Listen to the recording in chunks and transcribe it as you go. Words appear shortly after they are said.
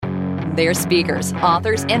They're speakers,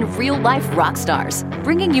 authors, and real-life rock stars,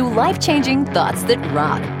 bringing you life-changing thoughts that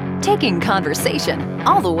rock. Taking conversation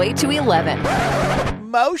all the way to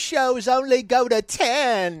 11. Most shows only go to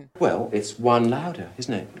 10. Well, it's one louder,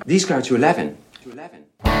 isn't it? These go to 11.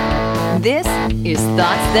 This is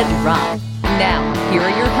Thoughts That Rock. Now, here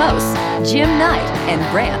are your hosts, Jim Knight and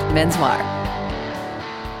Brant Menswar.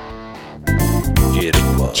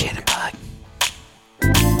 Jitterbug.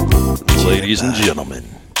 Ladies and gentlemen,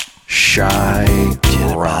 Shy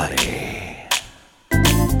Ronnie.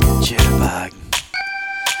 Jitterbug.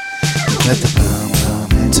 Let the boom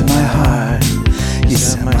boom into my heart. You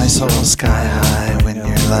send my soul sky high when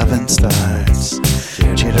your loving starts.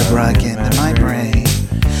 Jitterbug into my brain.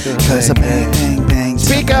 Cause a bang bang bang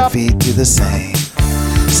till my feet do the same.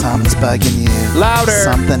 Something's bugging you. Louder.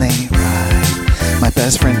 Something ain't right. My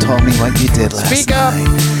best friend told me what you did last night.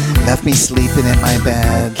 Left me sleeping in my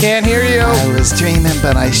bed. Can't hear you. I was dreaming,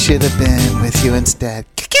 but I should have been with you instead.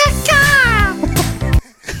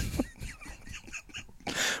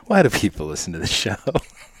 Why do people listen to the show?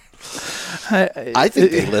 I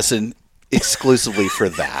think they listen exclusively for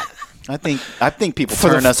that. I think people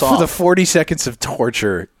turn us off. For the 40 seconds of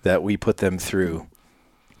torture that we put them through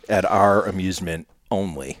at our amusement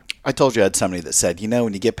only. I told you I had somebody that said,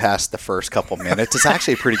 when you get past the first couple minutes, it's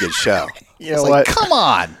actually a pretty good show. You know what? Come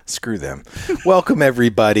on. Screw them. Welcome,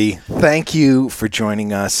 everybody. Thank you for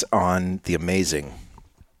joining us on the amazing,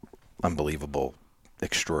 unbelievable,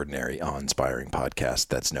 extraordinary, awe-inspiring podcast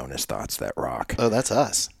that's known as Thoughts That Rock. Oh, that's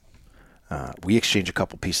us. We exchange a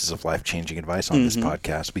couple pieces of life-changing advice on this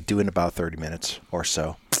podcast. We do in about 30 minutes or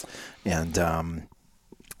so. And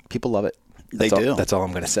people love it. They do. That's all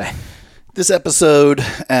I'm going to say. This episode,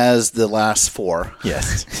 as the last four,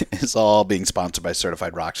 Yes, is all being sponsored by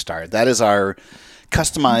Certified Rockstar. That is our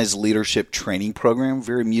customized leadership training program,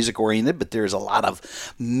 very music-oriented, but there's a lot of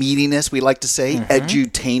meatiness, we like to say,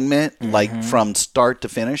 edutainment, like from start to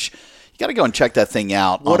finish. You got to go and check that thing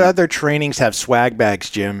out. What other trainings have swag bags,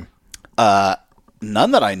 Jim?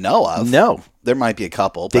 None that I know of. No. There might be a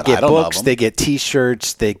couple, They but get I don't know books, them. they get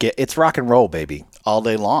T-shirts, it's rock and roll, baby. All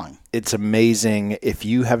day long. It's amazing. If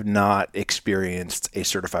you have not experienced a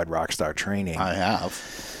Certified Rockstar training, I have.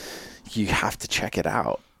 you have to check it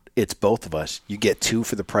out. It's both of us. You get 2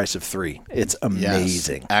 for the price of 3. It's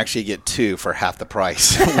amazing. Yes. Actually, you get 2 for half the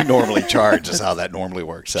price we normally charge is how that normally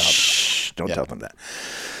works out. Shh, don't tell them that.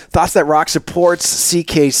 Thoughts That Rock supports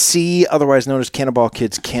CKC, otherwise known as Cannonball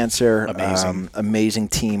Kids Cancer. Amazing. Amazing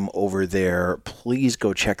team over there. Please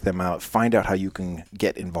go check them out. Find out how you can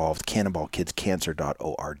get involved.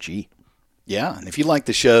 CannonballKidsCancer.org. Yeah, and if you like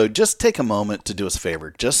the show, just take a moment to do us a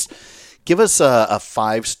favor. Just give us a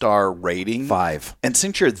 5-star rating. 5. And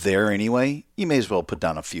since you're there anyway, you may as well put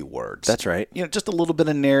down a few words. That's right. Just a little bit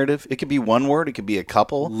of narrative. It could be one word. It could be a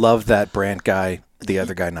couple. Love that Brant guy. The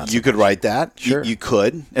other guy not so You could write that. Sure. You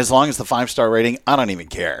could. As long as the 5-star rating, I don't even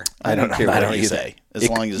care. I don't care what you say. As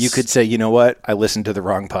long as you could say, you know what? I listened to the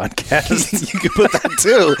wrong podcast. you could put that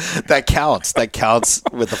too. That counts. That counts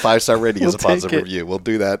with the 5-star rating as a We'll positive take it. review. We'll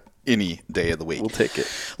do that any day of the week. We'll take it.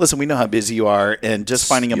 Listen, we know how busy you are, and just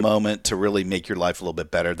finding a moment to really make your life a little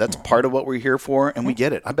bit better, that's part of what we're here for, and we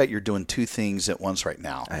get it. I bet you're doing 2 things at once right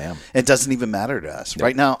now. I am. It doesn't even matter to us.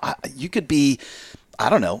 Right now, you could be, I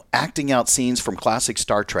don't know, acting out scenes from classic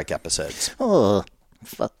Star Trek episodes. Oh,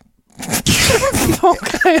 fuck.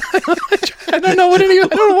 Okay. I don't know what anyone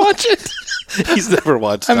would watch it. He's never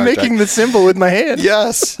watched Star I'm making Trek. the symbol with my hand.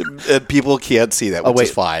 Yes. And people can't see that, which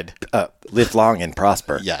is fine. Live long and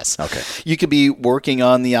prosper. Yes. Okay. You could be working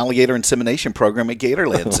on the alligator insemination program at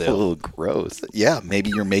Gatorland Zoo. Oh, gross. Yeah, maybe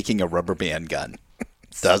you're making a rubber band gun.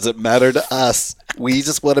 Doesn't matter to us. We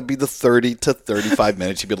just want to be the 30 to 35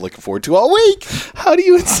 minutes you've been looking forward to all week. How do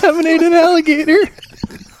you inseminate an alligator?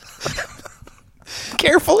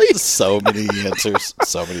 Carefully. So many answers.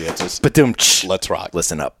 So many answers. But Let's rock.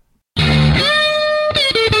 Listen up.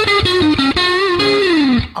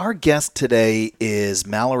 Our guest today is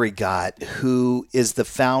Mallory Gott, who is the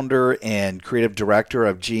founder and creative director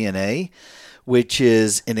of G&A, which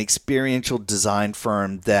is an experiential design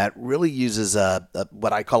firm that really uses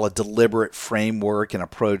what I call a deliberate framework and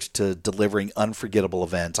approach to delivering unforgettable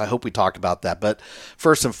events. I hope we talk about that. But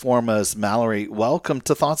first and foremost, Mallory, welcome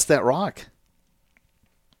to Thoughts That Rock.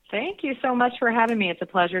 Thank you so much for having me. It's a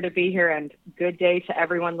pleasure to be here, and good day to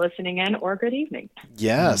everyone listening in, or good evening.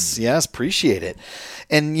 Yes, appreciate it.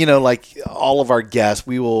 And, like all of our guests,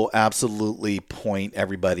 we will absolutely point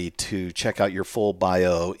everybody to check out your full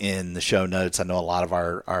bio in the show notes. I know a lot of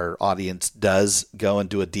our audience does go and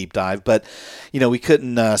do a deep dive, but, we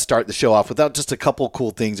couldn't start the show off without just a couple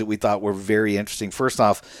cool things that we thought were very interesting. First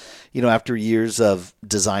off, after years of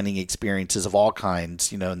designing experiences of all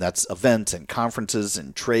kinds, and that's events and conferences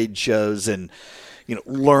and trade shows and,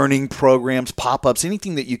 learning programs, pop-ups,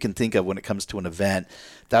 anything that you can think of when it comes to an event.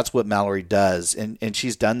 That's what Mallory does. And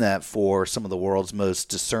she's done that for some of the world's most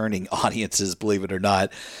discerning audiences, believe it or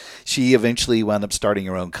not. She eventually wound up starting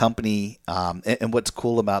her own company. And what's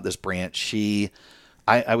cool about this branch,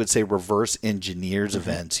 I would say reverse engineers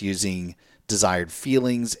events using desired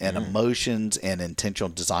feelings and emotions and intentional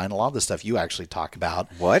design. A lot of the stuff you actually talk about.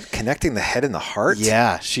 What? Connecting the head and the heart?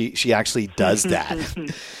 Yeah, she actually does that.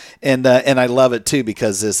 And I love it too,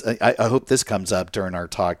 because I hope this comes up during our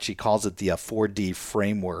talk. She calls it the 4D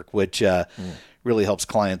framework, which really helps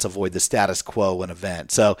clients avoid the status quo in an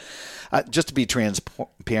event. So just to be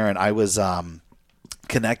transparent, I was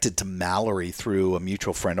connected to Mallory through a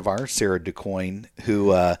mutual friend of ours, Sarah DuCoin,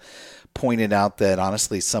 who pointed out that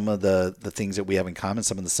honestly some of the things that we have in common,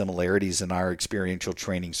 some of the similarities in our experiential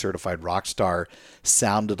training certified rock star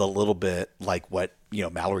sounded a little bit like what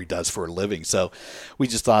Mallory does for a living. So we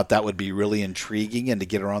just thought that would be really intriguing, and to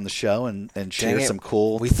get her on the show and share some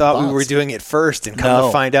cool We thought thoughts. we were doing it first, and come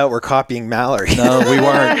to find out we're copying Mallory. No, we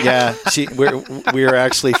weren't. Yeah, we're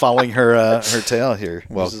actually following her tail here.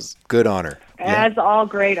 Well, good on her. As all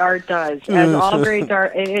great art does. As all great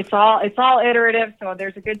art, it's all iterative. So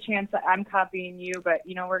there's a good chance that I'm copying you, but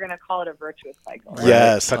we're going to call it a virtuous cycle. Right?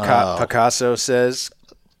 Yes, Picasso says,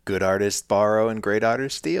 "Good artists borrow and great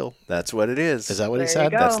artists steal." That's what it is. Is that what he There said? you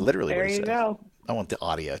go. That's literally there what he you said. go. I want the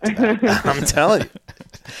audio to that. I'm telling you.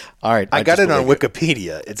 All right, I got just it on believe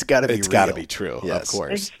Wikipedia. It's got to be real. It's got to be true, Yes. of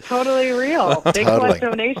course. It's totally real. They Totally. collect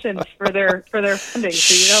donations for their funding,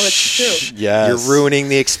 so it's true. Yes. You're ruining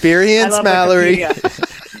the experience, I love Mallory.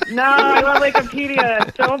 Wikipedia. No, I love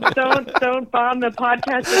Wikipedia. Don't bomb the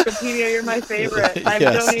podcast Wikipedia. You're my favorite. I've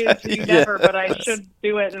Yes. donated to you never, but I should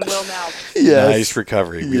do it and will now. Nice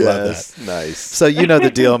recovery. We love that. Nice. So you know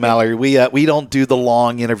the deal, Mallory. We don't do the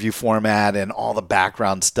long interview format and all the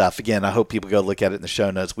background stuff. Again, I hope people go look at it in the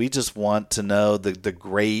show notes. We just want to know the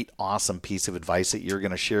great, awesome piece of advice that you're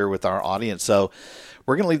going to share with our audience. So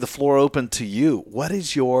we're going to leave the floor open to you. What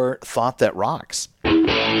is your thought that rocks?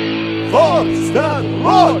 Thoughts that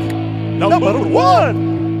rock. Number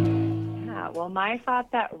 1. Yeah, well, my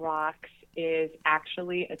thought that rocks is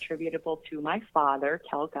actually attributable to my father,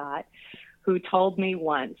 Kel Gott, who told me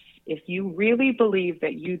once, if you really believe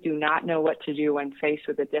that you do not know what to do when faced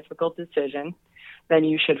with a difficult decision, then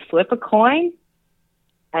you should flip a coin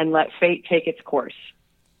and let fate take its course.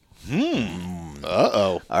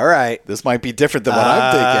 Uh-oh. All right. This might be different than what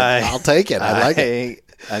I'm thinking. I'll take it. I like it.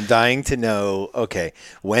 I'm dying to know. Okay,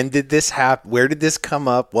 when did this happen? Where did this come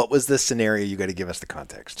up? What was the scenario? You got to give us the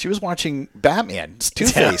context. She was watching Batman. It's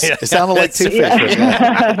Two-Face. It sounded like Two-Face.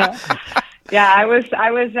 Yeah, I was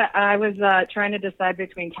trying to decide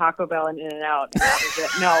between Taco Bell and In-N-Out. And that was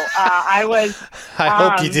it. No, I was. I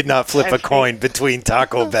hope you did not flip a coin between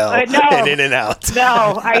Taco Bell no. and In-N-Out.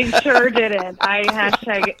 No, I sure didn't. I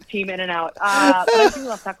hashtag Team In-N-Out. But I do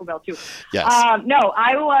love Taco Bell too. Yes. No,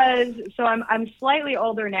 I was. So I'm slightly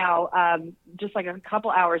older now, just like a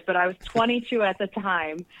couple hours, but I was 22 at the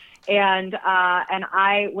time, and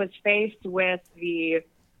I was faced with the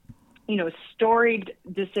storied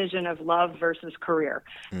decision of love versus career.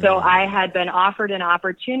 So I had been offered an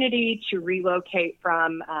opportunity to relocate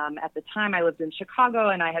from, at the time I lived in Chicago,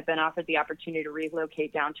 and I had been offered the opportunity to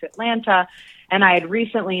relocate down to Atlanta. And I had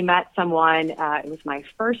recently met someone, it was my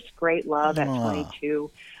first great love at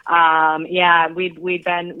 22. Yeah, we'd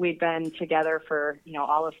been together for,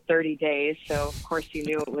 all of 30 days. So of course you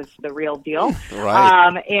knew it was the real deal.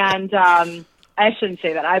 Right. I shouldn't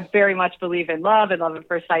say that. I very much believe in love and love at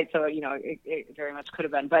first sight, so, it very much could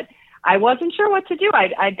have been. But I wasn't sure what to do.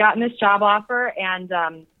 I'd gotten this job offer,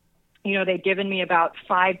 and, they'd given me about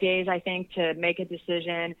 5 days, I think, to make a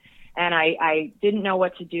decision, and I didn't know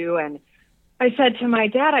what to do. And I said to my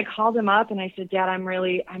dad, I called him up, and I said, Dad, I'm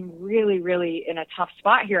really, really in a tough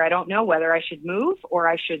spot here. I don't know whether I should move or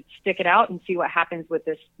I should stick it out and see what happens with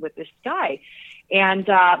this guy. And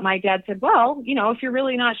my dad said, well, if you're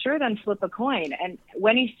really not sure, then flip a coin. And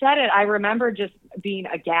when he said it, I remember just being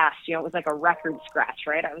aghast. It was like a record scratch,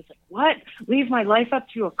 right? I was like, what? Leave my life up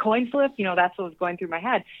to a coin flip? That's what was going through my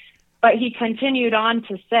head. But he continued on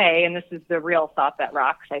to say, and this is the real thought that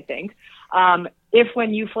rocks, I think, if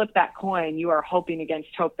when you flip that coin, you are hoping against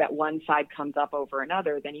hope that one side comes up over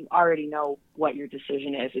another, then you already know what your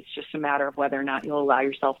decision is. It's just a matter of whether or not you'll allow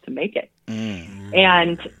yourself to make it.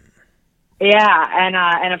 And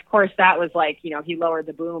yeah, and of course that was like, he lowered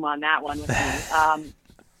the boom on that one with me.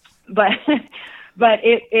 But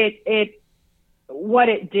it what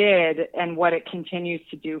it did and what it continues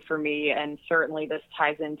to do for me, and certainly this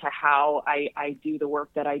ties into how I do the work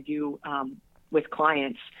that I do with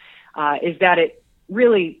clients, is that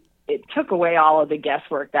it took away all of the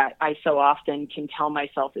guesswork that I so often can tell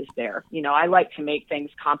myself is there. You know, I like to make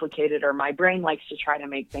things complicated, or my brain likes to try to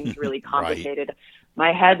make things really complicated. Right.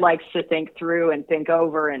 My head likes to think through and think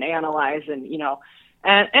over and analyze, and, you know,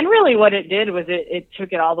 and really what it did was it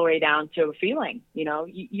took it all the way down to a feeling. You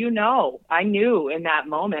know, I knew in that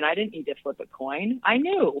moment. I didn't need to flip a coin. I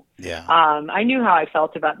knew. Yeah. I knew how I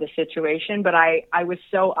felt about the situation, but I was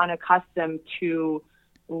so unaccustomed to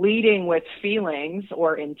leading with feelings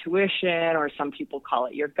or intuition, or some people call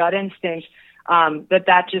it your gut instinct,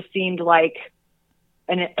 that just seemed like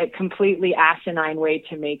a completely asinine way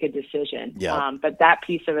to make a decision. Yeah. But that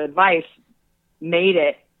piece of advice made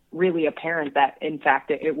it really apparent that, in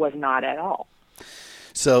fact, it was not at all.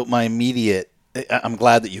 So I'm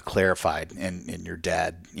glad that you clarified, and your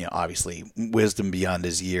dad, you know, obviously wisdom beyond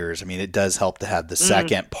his years. I mean, it does help to have the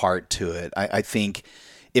second part to it. I think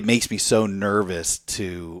it makes me so nervous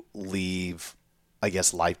to leave, I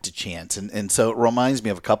guess, life to chance. And so it reminds me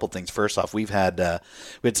of a couple things. First off, we had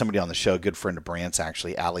somebody on the show, a good friend of Brant's,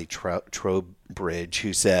 actually, Allie Trowbridge,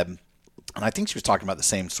 who said, and I think she was talking about the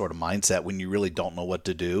same sort of mindset, when you really don't know what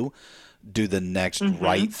to do the next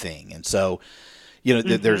right thing. And so, you know,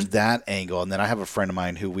 there's that angle. And then I have a friend of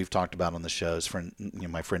mine who we've talked about on the shows,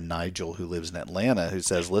 my friend Nigel, who lives in Atlanta, who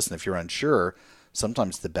says, listen, if you're unsure,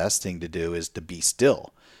 sometimes the best thing to do is to be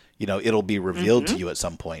still. You know, it'll be revealed to you at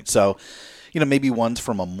some point. So, you know, maybe one's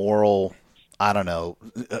from a moral, I don't know,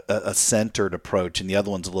 a centered approach, and the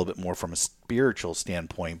other one's a little bit more from a spiritual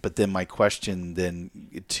standpoint. But then my question then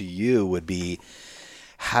to you would be,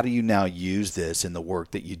 how do you now use this in the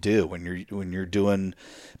work that you do when you're doing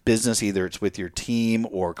business, either it's with your team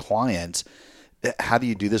or clients? How do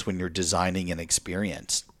you do this when you're designing an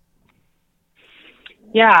experience?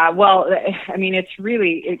 Yeah, well, I mean, it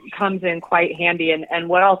comes in quite handy. And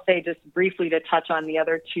what I'll say, just briefly to touch on the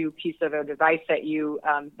other two pieces of advice that you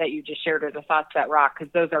just shared, or the thoughts that rock,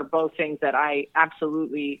 because those are both things that I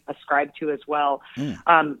absolutely ascribe to as well.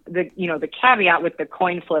 The caveat with the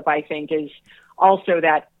coin flip, I think, is also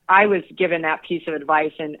that I was given that piece of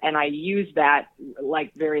advice, and I use that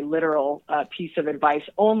like very literal piece of advice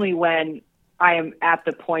only when I am at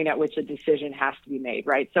the point at which a decision has to be made,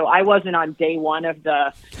 right? So I wasn't on day one of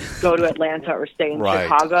the go to Atlanta or stay in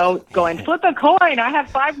Chicago going, flip a coin. I have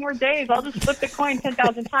 5 more days. I'll just flip the coin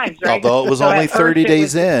 10,000 times, right? Although it was only 30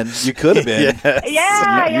 days in, you could have been.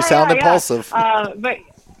 You sound impulsive.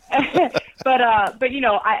 But you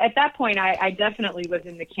know, at that point, I definitely was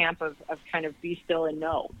in the camp of kind of be still and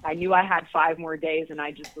know. I knew I had 5 more days, and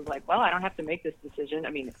I just was like, well, I don't have to make this decision. I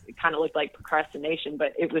mean, it kind of looked like procrastination,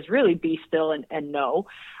 but it was really be still and know,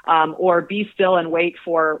 or be still and wait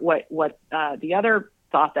for what the other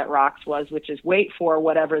thought that rocks was, which is wait for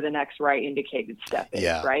whatever the next right indicated step is,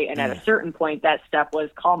 right? And at a certain point, that step was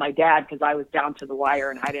call my dad, because I was down to the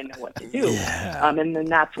wire and I didn't know what to do. And then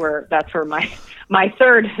that's where my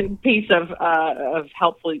third piece of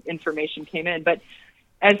helpful information came in. But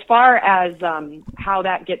as far as how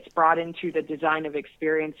that gets brought into the design of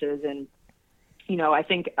experiences, and you know, I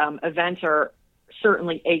think events are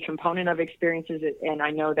certainly a component of experiences, and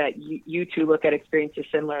I know that you two look at experiences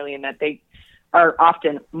similarly, in that they are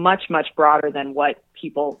often much, much broader than what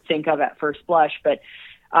people think of at first blush. But,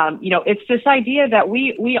 you know, it's this idea that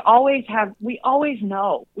we always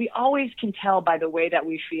know, we always can tell by the way that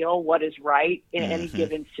we feel what is right in any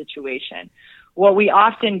given situation. What we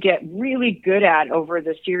often get really good at over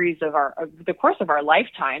the the course of our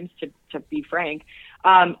lifetimes, to be frank,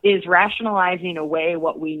 is rationalizing away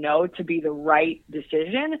what we know to be the right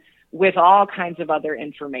decision with all kinds of other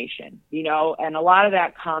information, you know, and a lot of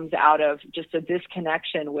that comes out of just a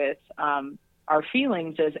disconnection with our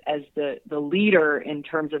feelings as the leader in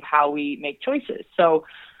terms of how we make choices. So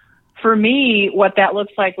for me, what that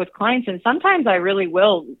looks like with clients, and sometimes I really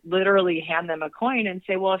will literally hand them a coin and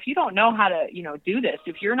say, well, if you don't know how to, you know, do this,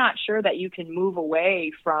 if you're not sure that you can move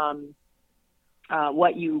away from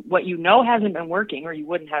what you know hasn't been working, or you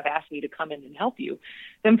wouldn't have asked me to come in and help you,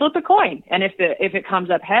 then flip a coin. And if it comes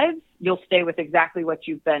up heads, you'll stay with exactly what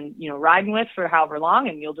you've been, you know, riding with for however long,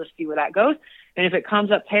 and you'll just see where that goes. And if it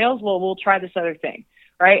comes up tails, well, we'll try this other thing,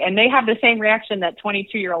 right? And they have the same reaction that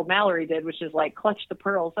 22-year-old Mallory did, which is like clutch the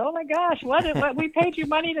pearls. Oh my gosh, what we paid you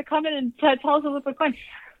money to come in and tell us to flip a coin.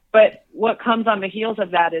 But what comes on the heels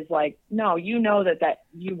of that is like, no, you know that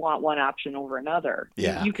you want one option over another.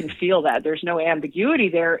 Yeah. You can feel that. There's no ambiguity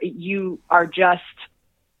there. You are just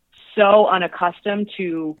so unaccustomed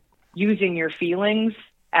to using your feelings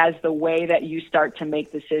as the way that you start to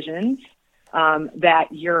make decisions that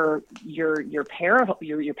you're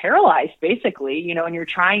paralyzed basically, you know, and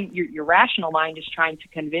your rational mind is trying to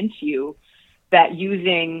convince you that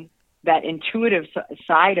using that intuitive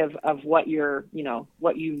side of what is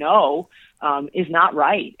not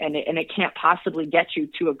right, and it can't possibly get you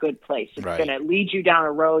to a good place. It's Right. going to lead you down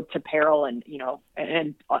a road to peril and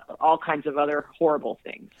all kinds of other horrible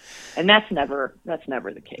things. And that's never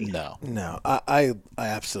the case. No, I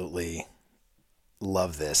absolutely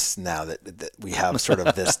love this now that we have sort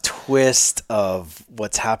of this twist of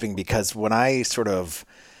what's happening, because when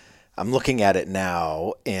I'm looking at it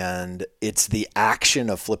now, and it's the action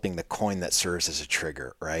of flipping the coin that serves as a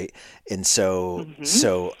trigger, right? And so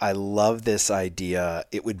I love this idea.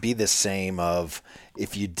 It would be the same of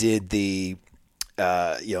if you did the,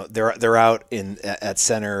 they're out at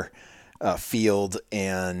center field,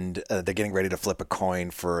 and they're getting ready to flip a coin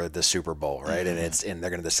for the Super Bowl, right? And they're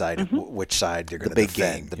going to decide which side they're going to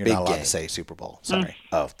defend. The big game. You're not allowed to say Super Bowl. Sorry.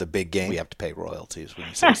 Oh, the big game. We have to pay royalties when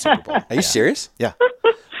you say Super Bowl. Are you serious? Yeah.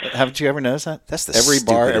 Haven't you ever noticed that? That's the every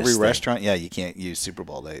bar, stupidest every thing. restaurant. Yeah, you can't use Super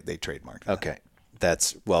Bowl. They trademark that. Okay.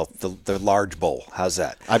 That's the large bowl. How's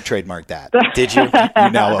that? I've trademarked that. Did you? You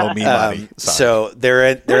now owe me money. Sorry. So they're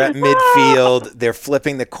at midfield. They're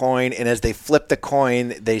flipping the coin, and as they flip the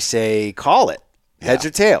coin, they say, "Call it, heads or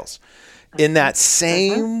tails." In that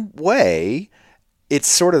same way, it's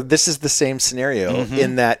sort of, this is the same scenario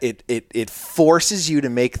in that it forces you to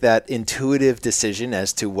make that intuitive decision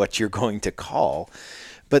as to what you're going to call.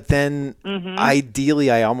 But then ideally,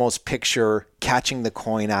 I almost picture catching the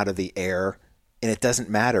coin out of the air, and it doesn't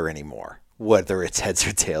matter anymore whether it's heads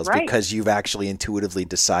or tails, Right. because you've actually intuitively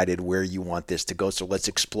decided where you want this to go. So let's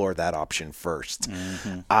explore that option first.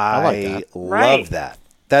 I like that. love Right. that.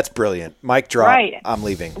 That's brilliant. Mic drop. Right. I'm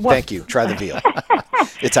leaving. Thank you. Try the veal.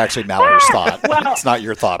 It's actually Mallory's thought. It's not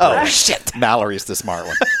your thought. Oh, Brett. shit. Mallory's the smart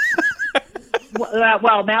one.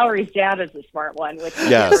 Well, Mallory's dad is the smart one, which I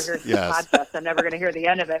Yes, never hears yes. the podcast. I'm never going to hear the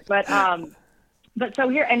end of it. But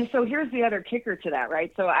here's the other kicker to that,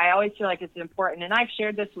 right? So I always feel like it's important, and I've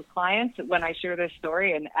shared this with clients when I share this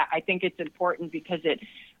story, and I think it's important because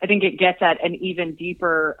I think it gets at an even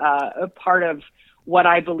deeper part of what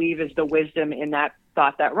I believe is the wisdom in that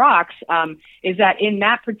thought that rocks, is that in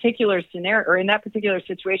that particular scenario, or in that particular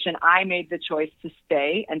situation, I made the choice to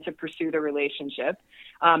stay and to pursue the relationship.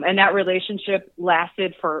 And that relationship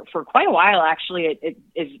lasted for quite a while. Actually,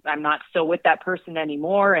 I'm not still with that person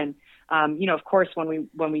anymore. And, of course, when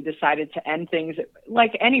we decided to end things,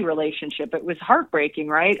 like any relationship, it was heartbreaking,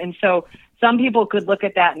 right? And so some people could look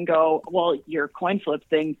at that and go, well, your coin flip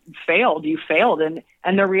thing failed. You failed. And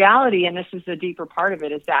the reality, and this is the deeper part of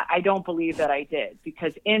it, is that I don't believe that I did,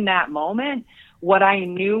 because in that moment, what I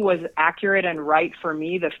knew was accurate and right for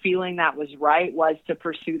me, the feeling that was right, was to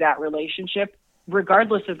pursue that relationship,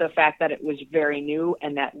 regardless of the fact that it was very new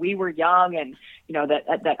and that we were young, and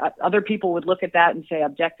that other people would look at that and say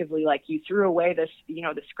objectively, like, you threw away this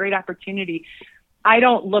great opportunity. I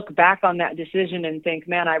don't look back on that decision and think,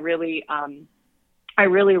 man, I really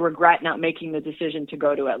regret not making the decision to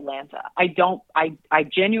go to Atlanta. I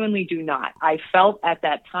genuinely do not. I felt at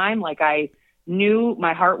that time like I knew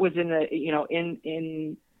my heart was in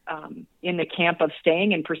the camp of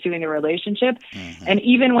staying and pursuing the relationship. And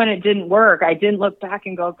even when it didn't work, I didn't look back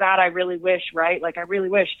and go, God, I really wish, right? Like, I really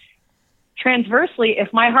wish. Transversely,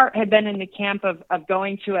 if my heart had been in the camp of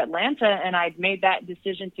going to Atlanta and I'd made that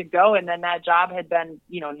decision to go, and then that job had been,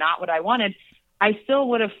 not what I wanted, I still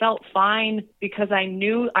would have felt fine, because I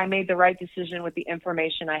knew I made the right decision with the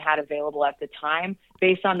information I had available at the time,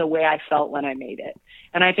 based on the way I felt when I made it.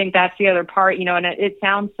 And I think that's the other part, and it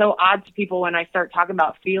sounds so odd to people when I start talking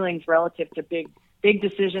about feelings relative to big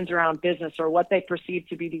decisions around business, or what they perceive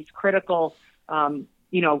to be these critical,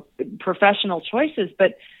 professional choices.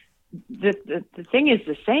 But the thing is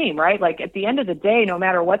the same, right? Like, at the end of the day, no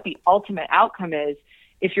matter what the ultimate outcome is,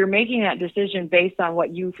 if you're making that decision based on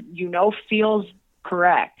what you feels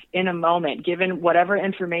correct in a moment, given whatever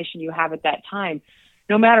information you have at that time,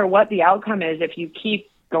 no matter what the outcome is, if you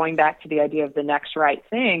keep going back to the idea of the next right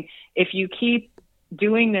thing, if you keep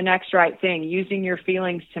doing the next right thing, using your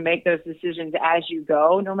feelings to make those decisions as you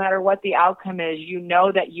go, no matter what the outcome is,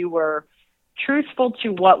 that you were truthful to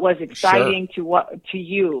what was exciting to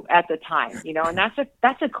you at the time, and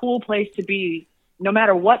that's a cool place to be, no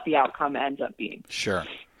matter what the outcome ends up being. Sure.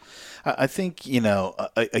 I think,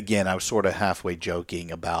 again, I was sort of halfway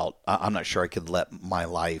joking about, I'm not sure I could let my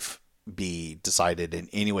life be decided in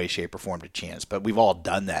any way, shape, or form to chance, but we've all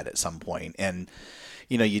done that at some point. And,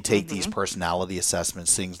 you take these personality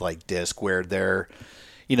assessments, things like DISC, where they're,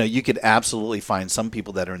 you could absolutely find some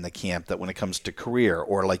people that are in the camp that when it comes to career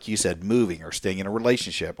or, like you said, moving or staying in a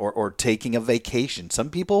relationship or taking a vacation, some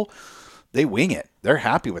people, they wing it. They're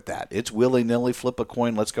happy with that. It's willy-nilly, flip a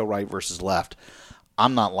coin, let's go right versus left.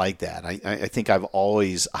 I'm not like that. I think I've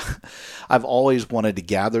always wanted to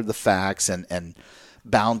gather the facts and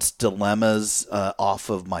bounce dilemmas off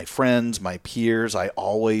of my friends, my peers. I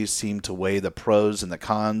always seem to weigh the pros and the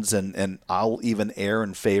cons, and I'll even err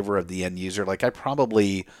in favor of the end user. Like, I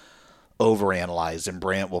probably overanalyze, and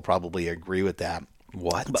Brant will probably agree with that.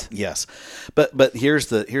 What? Yes. But here's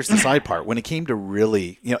the side part. When it came to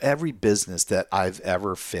really, every business that I've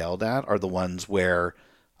ever failed at are the ones where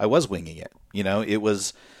I was winging it. It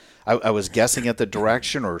was, I was guessing at the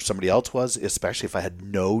direction, or somebody else was, especially if I had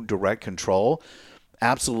no direct control.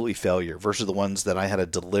 Absolutely failure, versus the ones that I had a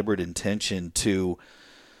deliberate intention to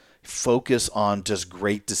focus on just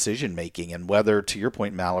great decision making. And whether, to your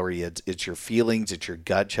point, Mallory, it's your feelings, it's your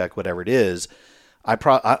gut check, whatever it is. I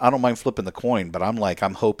don't mind flipping the coin, but I'm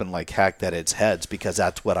hoping like heck that it's heads, because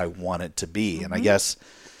that's what I want it to be. Mm-hmm. And I guess,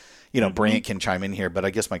 Brant can chime in here, but I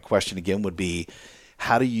guess my question again would be,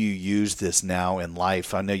 how do you use this now in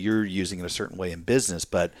life? I know you're using it a certain way in business,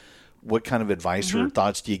 but what kind of advice or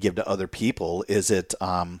thoughts do you give to other people? Is it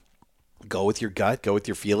go with your gut, go with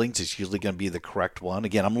your feelings? It's usually going to be the correct one.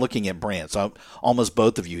 Again, I'm looking at Brant, so almost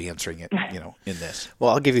both of you answering it, in this. Well,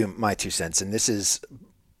 I'll give you my 2 cents, and this is,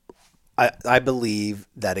 I believe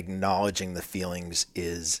that acknowledging the feelings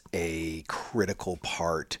is a critical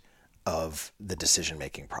part of the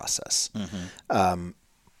decision-making process. Mm-hmm.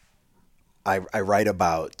 I write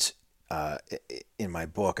about, in my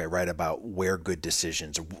book, I write about where good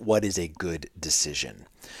decisions, what is a good decision.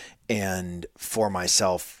 And for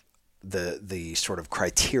myself, the sort of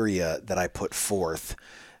criteria that I put forth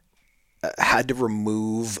had to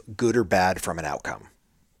remove good or bad from an outcome,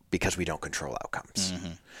 because we don't control outcomes.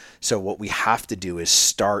 Mm-hmm. So what we have to do is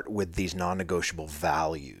start with these non-negotiable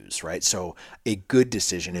values, right? So a good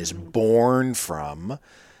decision is born from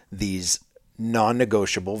these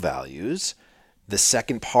non-negotiable values. The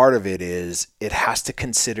second part of it is it has to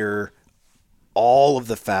consider all of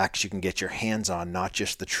the facts you can get your hands on, not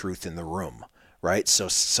just the truth in the room, right?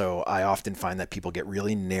 So I often find that people get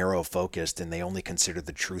really narrow focused and they only consider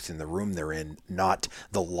the truth in the room they're in, not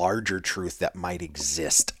the larger truth that might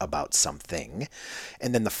exist about something.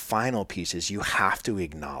 And then the final piece is you have to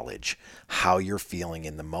acknowledge how you're feeling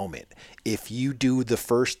in the moment. If you do the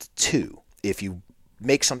first two, if you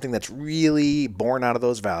make something that's really born out of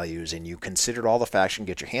those values and you considered all the facts you can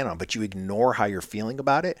get your hand on, but you ignore how you're feeling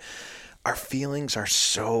about it, our feelings are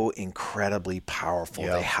so incredibly powerful.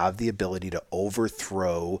 Yep. They have the ability to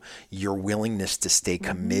overthrow your willingness to stay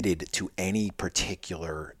committed to any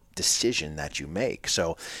particular decision that you make.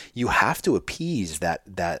 So you have to appease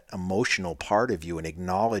that emotional part of you and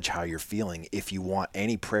acknowledge how you're feeling if you want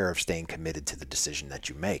any prayer of staying committed to the decision that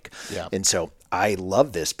you make. Yep. And so I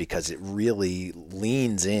love this because it really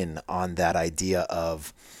leans in on that idea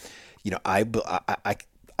of,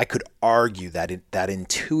 I could argue that that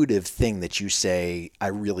intuitive thing that you say, I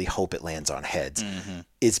really hope it lands on heads,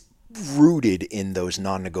 is rooted in those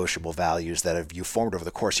non-negotiable values that you formed over the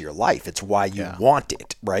course of your life. It's why you want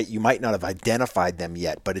it, right? You might not have identified them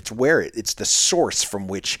yet, but it's where it's the source from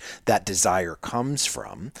which that desire comes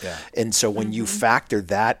from. Yeah. And so when you factor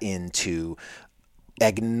that into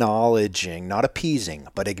acknowledging, not appeasing,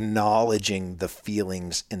 but acknowledging the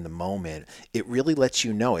feelings in the moment, it really lets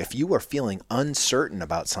you know if you are feeling uncertain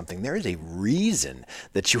about something, there is a reason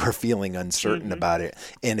that you are feeling uncertain about it.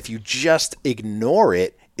 And if you just ignore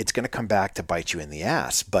it, it's going to come back to bite you in the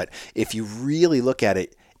ass. But if you really look at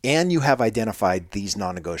it and you have identified these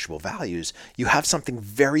non-negotiable values, you have something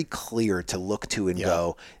very clear to look to and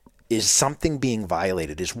go, is something being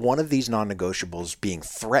violated? Is one of these non-negotiables being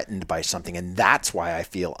threatened by something? And that's why I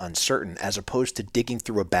feel uncertain, as opposed to digging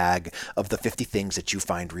through a bag of the 50 things that you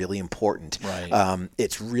find really important. Right.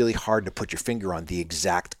 It's really hard to put your finger on the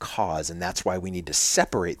exact cause. And that's why we need to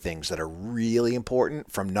separate things that are really important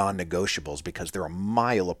from non-negotiables, because they're a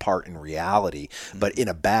mile apart in reality. But in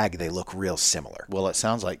a bag, they look real similar. Well, it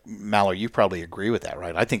sounds like, Mallory, you probably agree with that,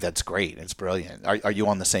 right? I think that's great. It's brilliant. Are you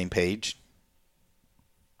on the same page?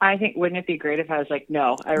 I think, wouldn't it be great if I was like,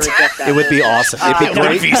 no, I reject that. It would be awesome. It'd be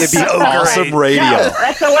great. It'd be awesome radio. No,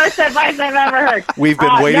 that's the worst advice I've ever heard. We've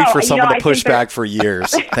been waiting for someone to push back for years.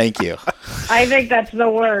 Thank you. I think that's the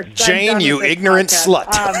worst. Jane, you ignorant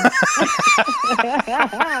slut.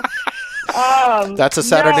 That's a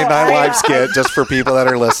Saturday Night Live skit just for people that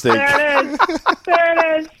are listening.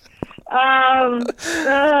 There it is.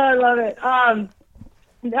 I love it.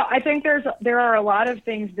 No, I think there are a lot of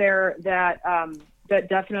things there that that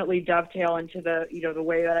definitely dovetail into the, the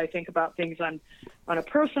way that I think about things on a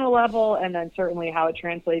personal level, and then certainly how it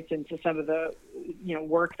translates into some of the,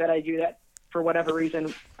 work that I do that for whatever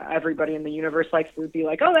reason everybody in the universe likes to be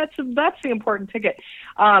like, oh, that's the important ticket.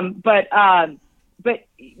 But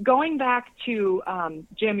going back to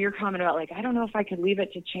Jim, your comment about like, I don't know if I could leave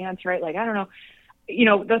it to chance, right? Like, I don't know.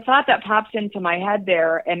 The thought that pops into my head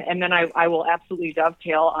there, and then I will absolutely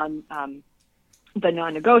dovetail on the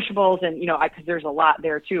non-negotiables, and because there's a lot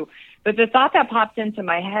there too. But the thought that pops into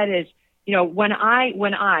my head is, when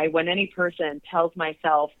any person tells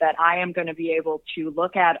myself that I am going to be able to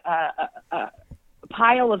look at a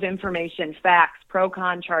pile of information, facts,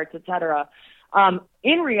 pro-con charts, etc.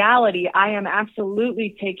 In reality, I am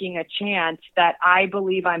absolutely taking a chance that I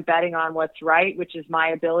believe I'm betting on what's right, which is my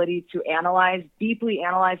ability to deeply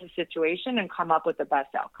analyze a situation and come up with the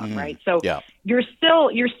best outcome, right? So you're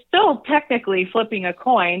still technically flipping a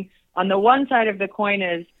coin. On the one side of the coin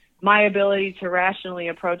is my ability to rationally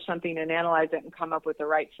approach something and analyze it and come up with the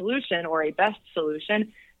right solution or a best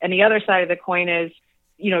solution. And the other side of the coin is,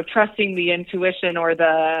 trusting the intuition or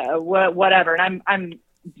the whatever. And I'm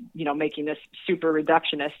making this super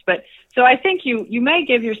reductionist, but so I think you may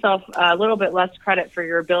give yourself a little bit less credit for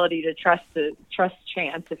your ability to trust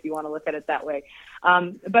chance, if you want to look at it that way.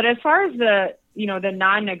 But as far as the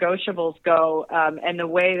non-negotiables go, and the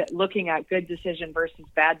way that looking at good decision versus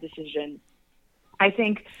bad decision, I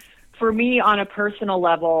think for me on a personal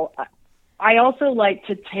level, I also like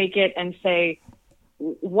to take it and say,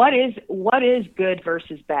 what is good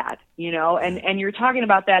versus bad, and you're talking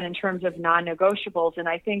about that in terms of non-negotiables. And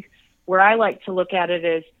I think where I like to look at it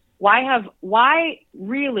is why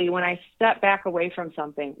really, when I step back away from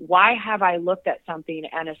something, why have I looked at something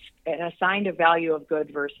and assigned a value of good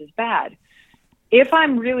versus bad? If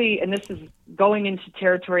I'm really, and this is going into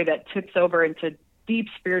territory that tips over into deep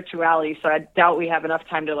spirituality, so I doubt we have enough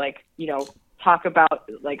time to talk about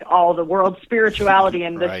like all the world's spirituality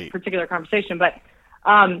in this particular conversation, but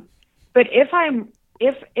if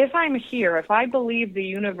I'm here, if I believe the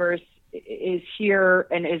universe is here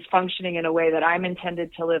and is functioning in a way that I'm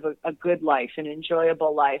intended to live a good life, an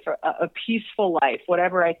enjoyable life, a peaceful life,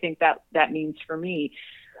 whatever I think that means for me,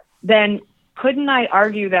 then couldn't I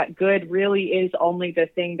argue that good really is only the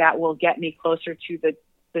thing that will get me closer to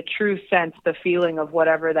the true sense, the feeling of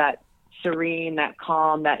whatever that serene, that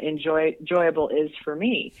calm, that enjoyable is for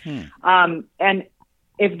me. And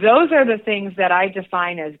if those are the things that I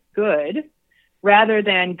define as good, rather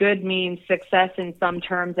than good means success in some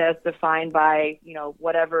terms as defined by,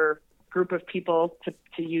 whatever group of people,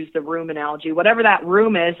 to use the room analogy, whatever that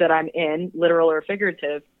room is that I'm in, literal or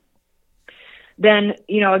figurative, then,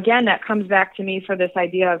 again, that comes back to me for this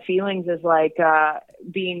idea of feelings as like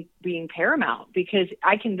being paramount, because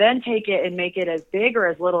I can then take it and make it as big or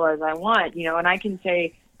as little as I want, and I can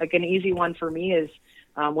say, like, an easy one for me is,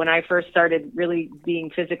 when I first started really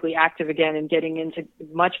being physically active again and getting into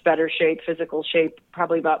much better physical shape,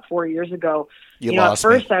 probably about 4 years ago. You lost at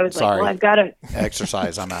first me. I was Sorry. like, well, I've got to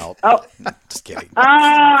exercise. I'm out. Oh, just kidding.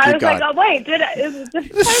 I was like, oh wait, did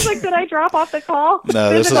I drop off the call?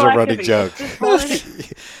 No, this is a running joke.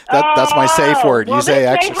 That's my safe word. You say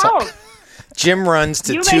exercise. Jim runs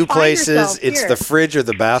to two places. It's the fridge or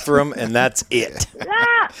the bathroom, and that's it.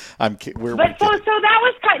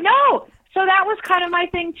 So that was kind of my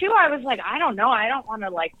thing too. I was like, I don't know. I don't want to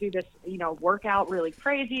like do this, work out really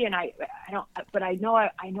crazy. And I don't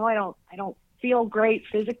feel great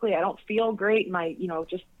physically. I don't feel great in my,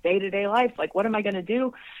 just day-to-day life. Like, what am I going to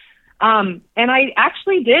do? And I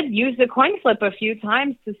actually did use the coin flip a few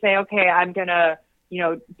times to say, okay, I'm going to,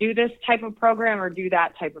 do this type of program or do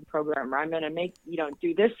that type of program, or I'm going to make,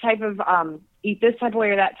 do this type of, eat this type of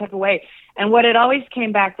way or that type of way. And what it always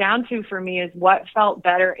came back down to for me is what felt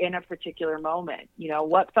better in a particular moment,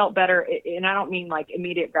 what felt better. And I don't mean like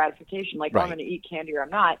immediate gratification, like I'm going to eat candy or I'm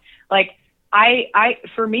not. Like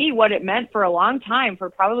for me, what it meant for a long time, for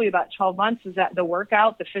probably about 12 months, was that the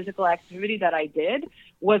workout, the physical activity that I did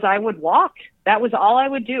was I would walk. That was all I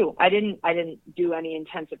would do. I didn't do any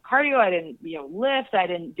intensive cardio. I didn't, lift. I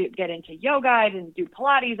didn't get into yoga. I didn't do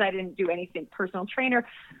Pilates. I didn't do anything personal trainer.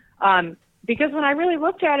 Because when I really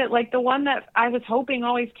looked at it, like the one that I was hoping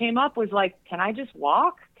always came up was like, can I just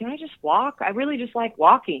walk? Can I just walk? I really just like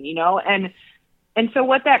walking, And so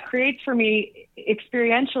what that creates for me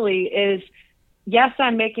experientially is, yes,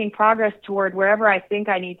 I'm making progress toward wherever I think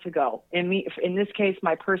I need to go. In this case,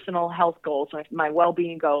 my personal health goals, my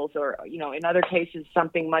well-being goals, or, in other cases,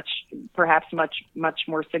 something perhaps much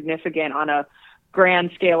more significant on a grand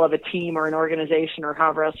scale of a team or an organization or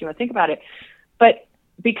however else you want to think about it. But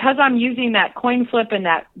because I'm using that coin flip and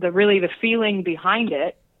the feeling behind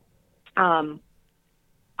it,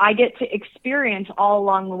 I get to experience all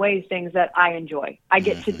along the way things that I enjoy. I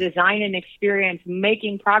get to design and experience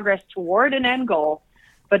making progress toward an end goal,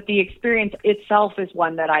 but the experience itself is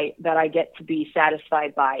one that I get to be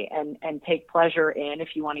satisfied by and take pleasure in,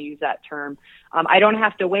 if you want to use that term. I don't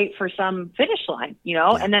have to wait for some finish line,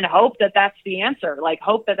 and then hope that that's the answer, like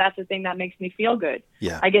hope that that's the thing that makes me feel good.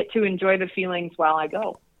 Yeah. I get to enjoy the feelings while I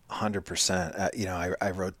go. 100%.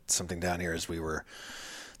 I wrote something down here as we were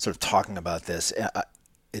sort of talking about this.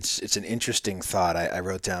 It's an interesting thought. I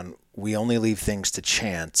wrote down, we only leave things to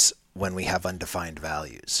chance when we have undefined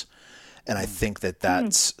values. And I think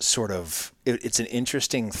that's sort of, it's an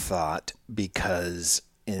interesting thought because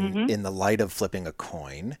in the light of flipping a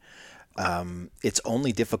coin, it's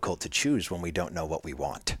only difficult to choose when we don't know what we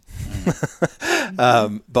want.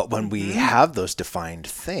 But when we have those defined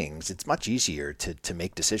things, it's much easier to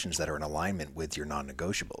make decisions that are in alignment with your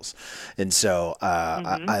non-negotiables. And so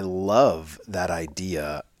I love that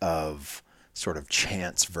idea of sort of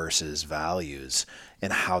chance versus values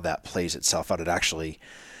and how that plays itself out. It actually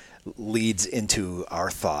leads into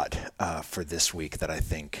our thought for this week that I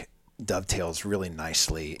think dovetails really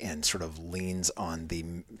nicely and sort of leans on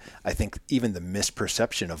I think even the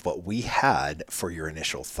misperception of what we had for your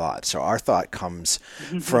initial thought. So our thought comes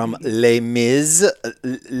from Les Mis,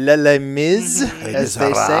 as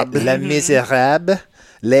they say, Les Miserables,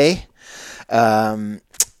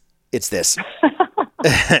 it's this.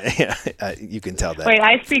 You can tell that. Wait,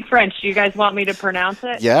 I speak French. Do you guys want me to pronounce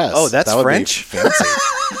it? Yes. Oh, that's French? Fancy.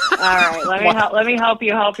 All right, let me help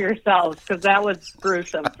you help yourselves, because that was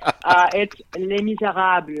gruesome. It's Les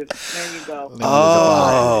Miserables. There you go.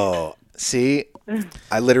 Oh, see,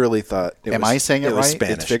 I literally thought. Am I saying it right?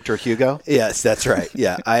 Spanish. It's Victor Hugo. Yes, that's right.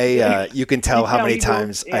 Yeah, you can tell how many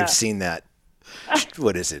times yeah. I've seen that.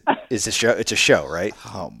 What is it? Is a show? It's a show, right?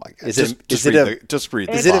 Oh my God! Just read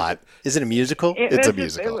the thought. Is it a musical? It's a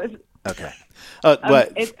musical. Okay.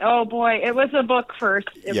 What? Oh boy, it was a book first.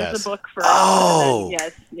 It was a book first. Oh.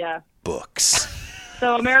 Yes, yeah. Books.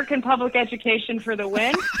 So American Public Education for the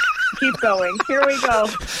win. Keep going. Here we go.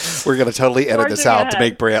 We're going to totally edit this Forging out ahead. to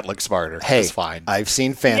make Brant look smarter. Hey, it's fine. I've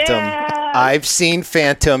seen Phantom. Yeah. I've seen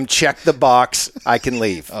Phantom. Check the box. I can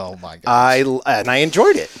leave. Oh my God! I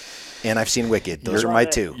enjoyed it. And I've seen Wicked. Those are my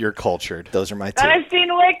two. You're cultured. Those are my two. And I've seen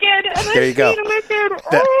Wicked. There you go.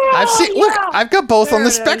 I've seen. Look, I've got both There on the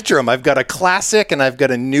it is. spectrum. I've got a classic and I've got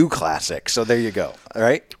a new classic. So there you go. All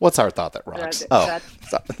right. What's our thought that rocks? Oh,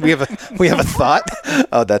 we have a thought.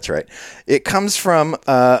 Oh, that's right. It comes from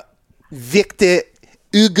Victor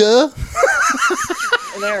Hugo.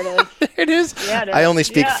 There it is. It is. Yeah, it is. I only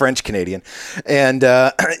speak Yeah. French Canadian, and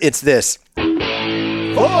it's this.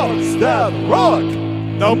 Fox that rock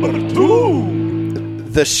number 2.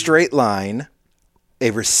 The straight line,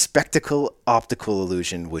 a respectable optical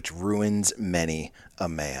illusion which ruins many a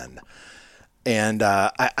man. And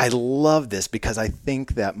I love this because I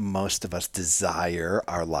think that most of us desire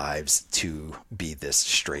our lives to be this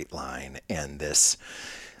straight line and this,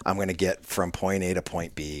 I'm going to get from point A to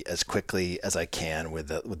point B as quickly as I can with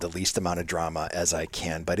the least amount of drama as I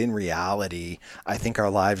can. But in reality, I think our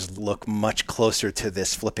lives look much closer to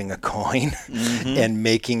this flipping a coin and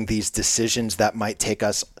making these decisions that might take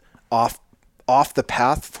us off the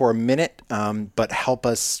path for a minute, but help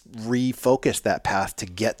us refocus that path to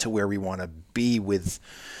get to where we want to be with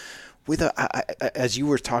as you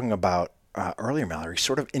were talking about earlier, Mallory,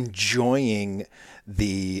 sort of enjoying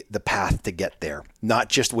the path to get there, not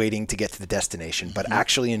just waiting to get to the destination, but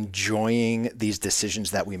actually enjoying these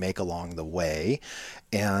decisions that we make along the way.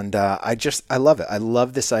 And I love it. I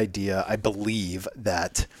love this idea. I believe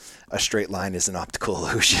that a straight line is an optical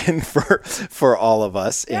illusion for all of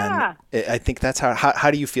us. Yeah. And I think that's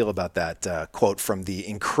how do you feel about that quote from the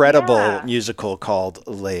incredible musical called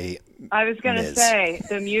Les I was going to Mis. say,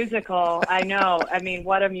 the musical, I know. I mean,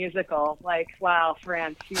 what a musical. Like, wow,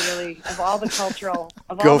 France, you really, of all the cultural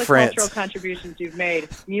contributions you've made,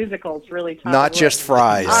 musicals really top Not the just list.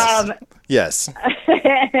 fries. Yes.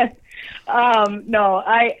 No,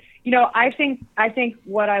 I think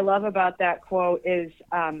what I love about that quote is,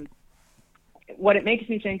 what it makes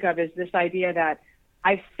me think of is this idea that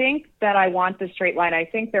I think that I want the straight line. I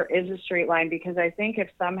think there is a straight line because I think if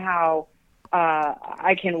somehow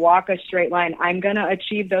I can walk a straight line, I'm going to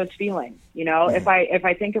achieve those feelings. You know, if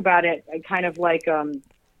I think about it, I kind of like, I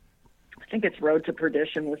think it's Road to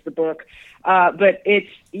Perdition was the book. But it's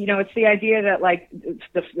the idea that like it's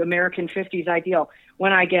the American 50s ideal.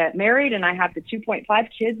 When I get married and I have the 2.5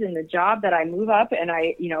 kids and the job that I move up and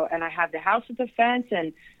I have the house with the fence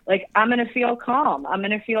and like, I'm going to feel calm. I'm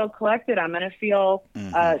going to feel collected. I'm going to feel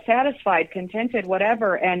satisfied, contented,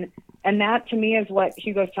 whatever. And And that to me is what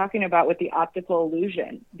Hugo's talking about with the optical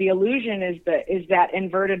illusion. The illusion is that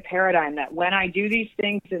inverted paradigm that when I do these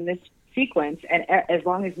things in this sequence, and as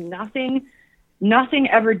long as nothing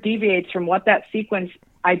ever deviates from what that sequence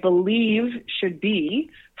I believe should be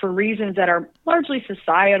for reasons that are largely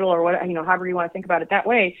societal or what, however you want to think about it that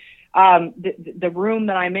way, the room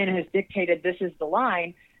that I'm in has dictated this is the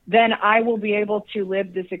line, then I will be able to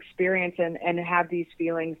live this experience and have these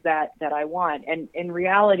feelings that I want. And in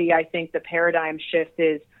reality, I think the paradigm shift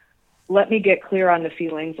is, let me get clear on the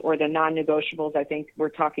feelings or the non-negotiables. I think we're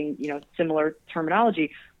talking, similar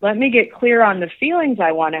terminology. Let me get clear on the feelings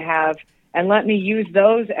I want to have, and let me use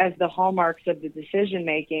those as the hallmarks of the decision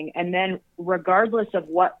making. And then regardless of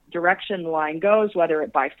what direction the line goes, whether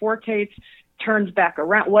it bifurcates, turns back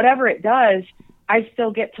around, whatever it does, I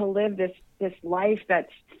still get to live this life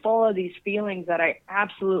that's full of these feelings that I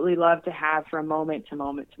absolutely love to have from moment to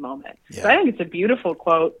moment to moment. Yeah. So I think it's a beautiful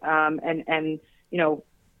quote. I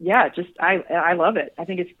love it. I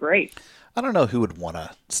think it's great. I don't know who would want to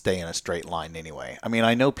stay in a straight line anyway. I mean,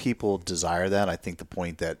 I know people desire that. I think the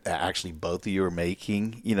point that actually both of you are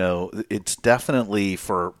making, it's definitely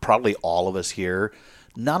for probably all of us here.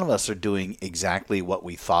 None of us are doing exactly what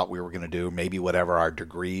we thought we were going to do, maybe whatever our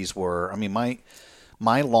degrees were. I mean,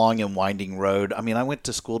 my long and winding road, I went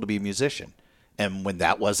to school to be a musician. And when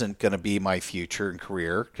that wasn't going to be my future and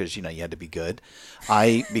career, because, you had to be good,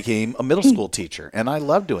 I became a middle school teacher. And I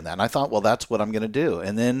loved doing that. And I thought, well, that's what I'm going to do.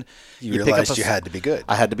 And then you realized you had to be good.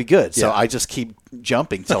 I had to be good. So I just keep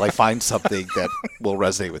jumping till I find something that will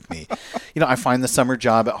resonate with me. I find the summer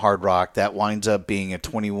job at Hard Rock. That winds up being a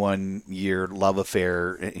 21-year love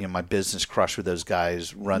affair. My business crush with those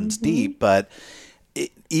guys runs deep. But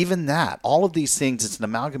even that, all of these things, it's an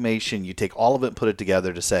amalgamation. You take all of it and put it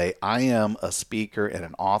together to say, I am a speaker and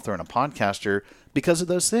an author and a podcaster because of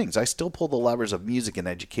those things. I still pull the levers of music and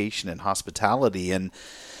education and hospitality. And,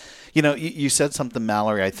 you said something,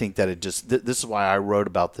 Mallory, I think that this is why I wrote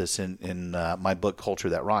about this in my book, Culture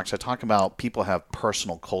That Rocks. I talk about people have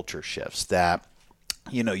personal culture shifts that,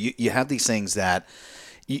 you have these things that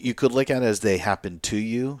you could look at as they happen to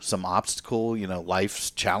you, some obstacle, life's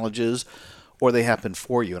challenges, or they happen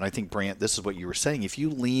for you. And I think, Brant, this is what you were saying. If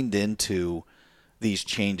you leaned into these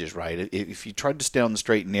changes, right, if you tried to stay on the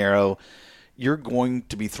straight and narrow, you're going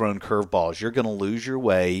to be thrown curveballs. You're going to lose your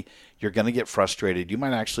way. You're going to get frustrated. You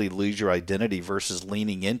might actually lose your identity versus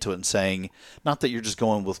leaning into it and saying, not that you're just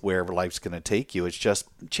going with wherever life's going to take you. It's just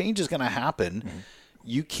change is going to happen. Mm-hmm.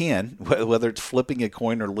 You can, whether it's flipping a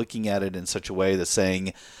coin or looking at it in such a way that's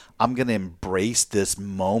saying, I'm going to embrace this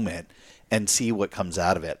moment and see what comes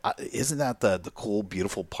out of it. Isn't that the cool,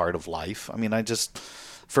 beautiful part of life?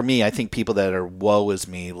 For me, I think people that are woe is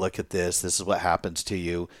me, look at this is what happens to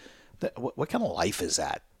you. What kind of life is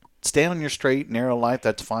that? Stay on your straight, narrow life,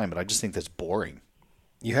 that's fine, but I just think that's boring.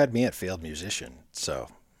 You had me at failed musician, so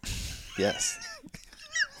yes.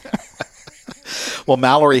 Well,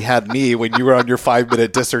 Mallory had me when you were on your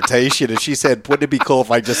 5-minute dissertation, and she said, wouldn't it be cool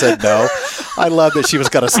if I just said no? I love that she was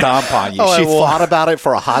going to stomp on you. She thought about it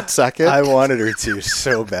for a hot second. I wanted her to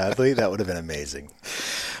so badly. That would have been amazing.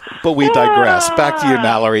 But we digress. Back to you,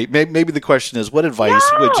 Mallory. Maybe the question is, what advice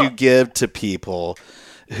would you give to people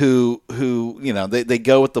who they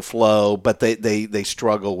go with the flow, but they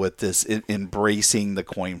struggle with this, embracing the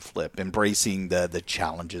coin flip, embracing the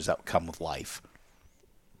challenges that come with life?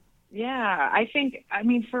 Yeah,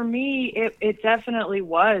 for me, it definitely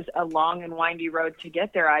was a long and windy road to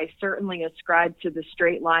get there. I certainly ascribed to the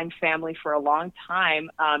straight line family for a long time.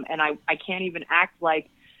 And I can't even act like,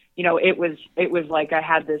 it was like I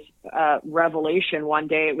had this revelation one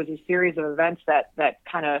day. It was a series of events that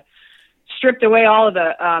kind of stripped away all of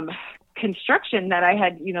the construction that I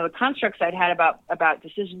had, the constructs I'd had about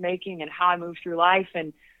decision making and how I moved through life.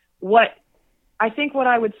 And what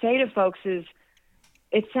I would say to folks is,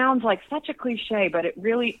 it sounds like such a cliche, but it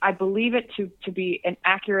really, I believe it to be an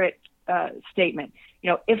accurate statement.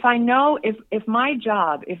 If my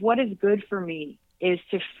job, if what is good for me is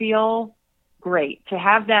to feel great, to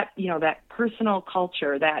have that, that personal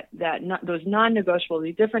culture, those non-negotiables,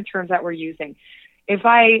 these different terms that we're using, if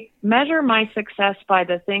I measure my success by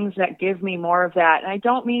the things that give me more of that, and I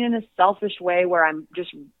don't mean in a selfish way where I'm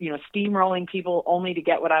just, steamrolling people only to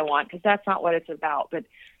get what I want, because that's not what it's about. But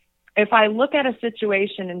if I look at a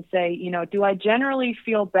situation and say, do I generally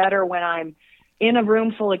feel better when I'm in a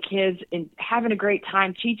room full of kids and having a great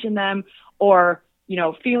time teaching them, or,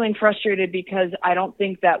 feeling frustrated because I don't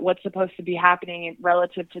think that what's supposed to be happening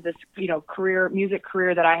relative to this, music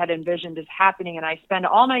career that I had envisioned is happening. And I spend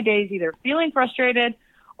all my days either feeling frustrated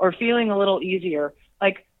or feeling a little easier.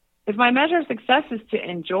 Like, if my measure of success is to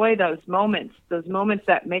enjoy those moments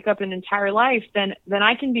that make up an entire life, then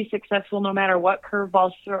I can be successful no matter what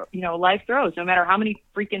curveballs life throws, no matter how many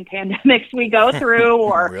freaking pandemics we go through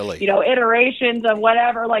or really? Iterations of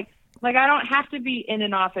whatever. Like I don't have to be in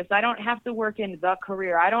an office. I don't have to work in the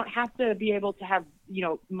career. I don't have to be able to have,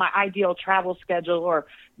 my ideal travel schedule or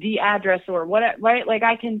the address or what, right? Like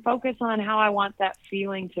I can focus on how I want that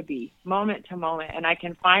feeling to be moment to moment. And I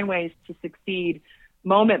can find ways to succeed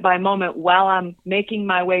moment by moment while I'm making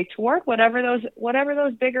my way toward whatever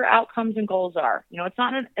those bigger outcomes and goals are. It's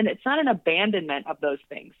not an abandonment of those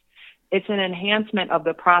things. It's an enhancement of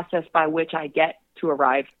the process by which I get to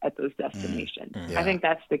arrive at those destinations. Yeah. I think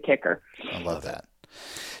that's the kicker. I love that.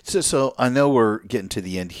 So I know we're getting to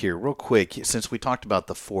the end here. Real quick, since we talked about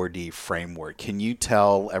the 4D framework, can you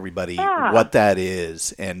tell everybody what that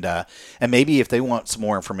is? And maybe if they want some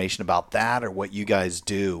more information about that or what you guys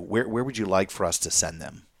do, where would you like for us to send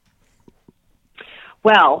them?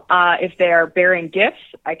 Well, if they are bearing gifts,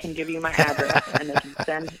 I can give you my address and they can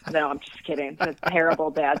send. No, I'm just kidding. It's a terrible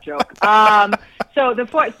dad joke. So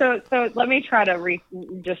let me try to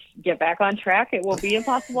just get back on track. It will be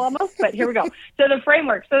impossible almost, but here we go. So the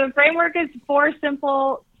framework is 4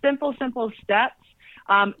 simple steps.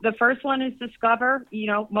 The first one is discover.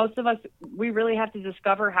 Most of us, we really have to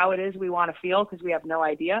discover how it is we want to feel because we have no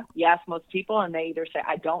idea. You ask most people and they either say,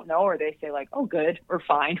 I don't know, or they say like, oh, good or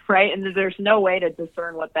fine, right? And there's no way to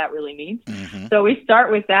discern what that really means. Mm-hmm. So we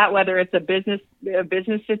start with that, whether it's a business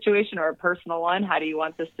situation or a personal one. How do you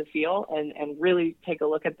want this to feel? And really take a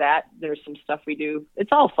look at that. There's some stuff we do.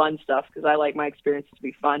 It's all fun stuff because I like my experiences to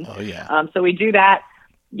be fun. Oh, yeah. So we do that.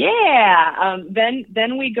 Yeah.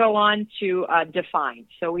 Then we go on to define.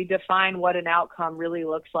 So we define what an outcome really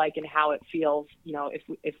looks like and how it feels,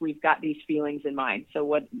 if we've got these feelings in mind. So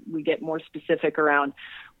what we get more specific around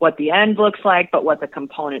what the end looks like, but what the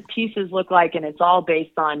component pieces look like. And it's all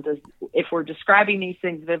based on, if we're describing these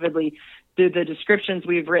things vividly, do the descriptions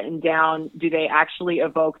we've written down, do they actually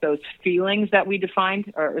evoke those feelings that we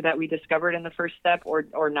defined or that we discovered in the first step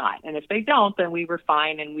or not? And if they don't, then we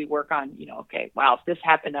refine and we work on, okay, wow, if this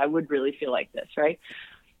happened, I would really feel like this, right?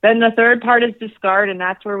 Then the third part is discard, and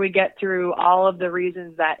that's where we get through all of the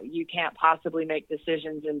reasons that you can't possibly make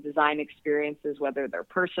decisions in design experiences, whether they're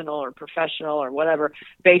personal or professional or whatever,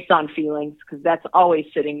 based on feelings, because that's always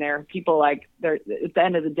sitting there. People at the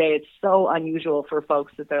end of the day, it's so unusual for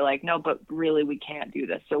folks that they're like, no, but really we can't do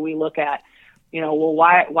this. So we look at, well,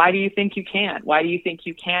 why do you think you can't? Why do you think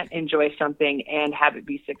you can't enjoy something and have it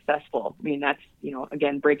be successful? I mean, that's,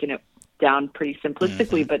 again, breaking it down pretty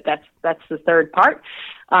simplistically, but that's the third part.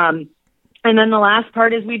 And then the last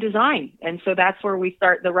part is we design. And so that's where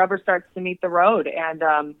the rubber starts to meet the road.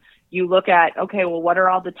 And you look at, okay, well, what are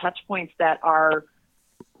all the touch points that are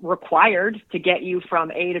required to get you from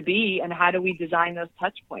A to B, and how do we design those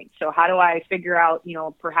touch points? So how do I figure out,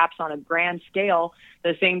 perhaps on a grand scale,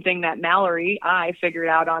 the same thing that I figured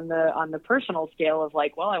out on the personal scale of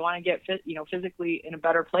like, well, I want to get physically in a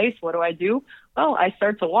better place. What do I do? Well, I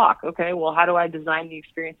start to walk. Okay, well, how do I design the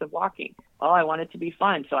experience of walking? Well, I want it to be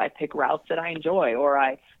fun. So I pick routes that I enjoy, or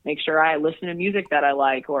I make sure I listen to music that I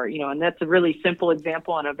like, or, and that's a really simple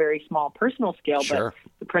example on a very small personal scale, sure.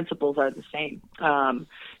 But the principles are the same.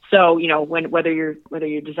 So, whether you're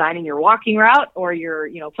designing your walking route, or you're,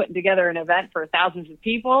 putting together an event for thousands of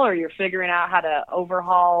people, or you're figuring out how to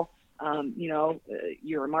overhaul,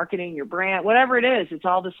 your marketing, your brand, whatever it is, it's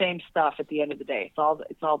all the same stuff at the end of the day.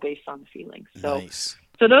 It's all based on the feelings. So, nice.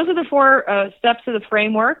 So those are the 4 steps of the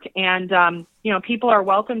framework. And, people are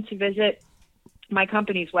welcome to visit my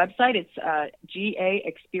company's website. It's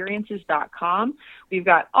gaexperiences.com. We've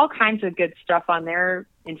got all kinds of good stuff on there,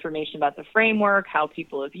 information about the framework, how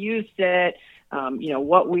people have used it,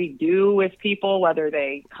 what we do with people, whether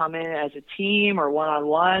they come in as a team or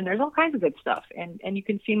one-on-one. There's all kinds of good stuff. And you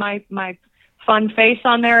can see my fun face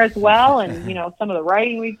on there as well, and, some of the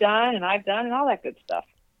writing we've done and I've done and all that good stuff.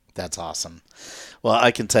 That's awesome. Well,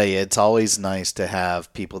 I can tell you, it's always nice to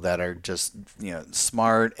have people that are just,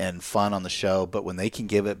 smart and fun on the show, but when they can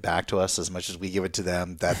give it back to us as much as we give it to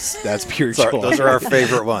them, that's pure joy. Those are our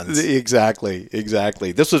favorite ones. Exactly.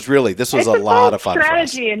 This was a lot of fun for us.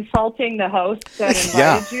 Strategy insulting the host that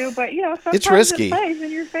invited you, but sometimes it's risky. It plays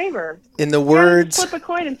in your favor. In the words, flip a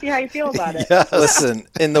coin and see how you feel about it. Yes. Listen,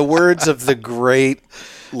 in the words of the great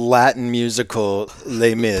Latin musical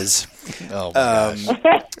Les Mis. Oh my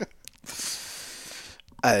gosh.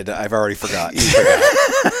 I've already forgotten.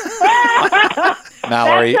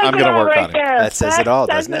 Mallory, I'm going to work on it. That says it all,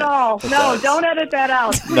 doesn't it? No, don't edit that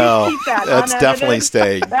out. Please No, keep that that's unedited. definitely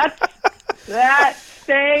staying. That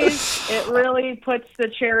stays, it really puts the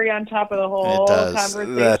cherry on top of the whole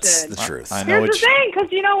conversation. That's the truth. I know. Here's the thing,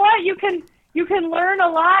 because you know what? You can learn a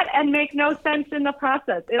lot and make no sense in the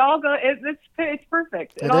process. It all goes. It's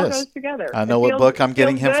perfect. It all goes together. I know what book I'm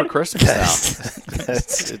getting him for Christmas now.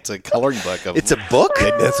 It's a coloring book. It's a book.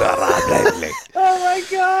 Oh my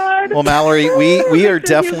God! Well, Mallory, we are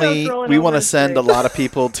definitely we want to send a lot of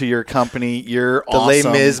people to your company. You're the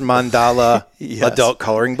awesome. Les Mis Mandala Yes. adult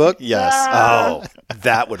coloring book. Yes. Oh,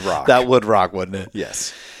 that would rock. That would rock, wouldn't it?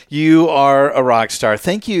 Yes. You are a rock star.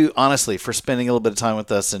 Thank you, honestly, for spending a little bit of time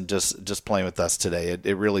with us and just playing with us today.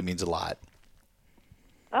 It really means a lot.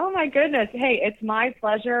 Oh my goodness! Hey, it's my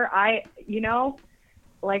pleasure. I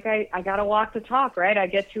got to walk the talk, right? I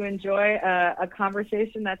get to enjoy a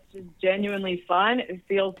conversation that's just genuinely fun. It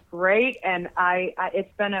feels great, and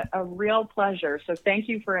it's been a real pleasure. So thank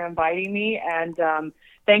you for inviting me, and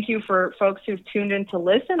thank you for folks who've tuned in to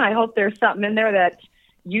listen. I hope there's something in there that's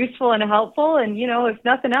useful and helpful, and if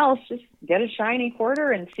nothing else, just get a shiny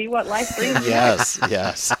quarter and see what life brings you.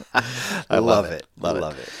 Yes. I love it.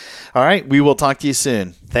 Love it. All right, we will talk to you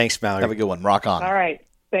soon. Thanks, Mallory. Have a good one. Rock on. All right,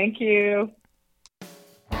 thank you.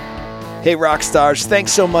 Hey, rock stars,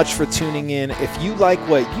 thanks so much for tuning in. If you like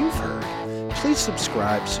what you've heard, please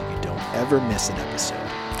subscribe so you don't ever miss an episode.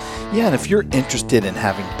 Yeah, and if you're interested in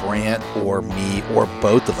having Brant or me or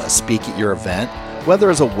both of us speak at your event,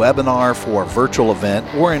 whether as a webinar for a virtual event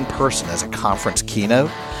or in person as a conference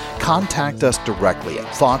keynote, contact us directly at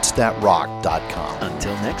thoughtsthatrock.com.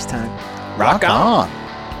 Until next time, Rock on.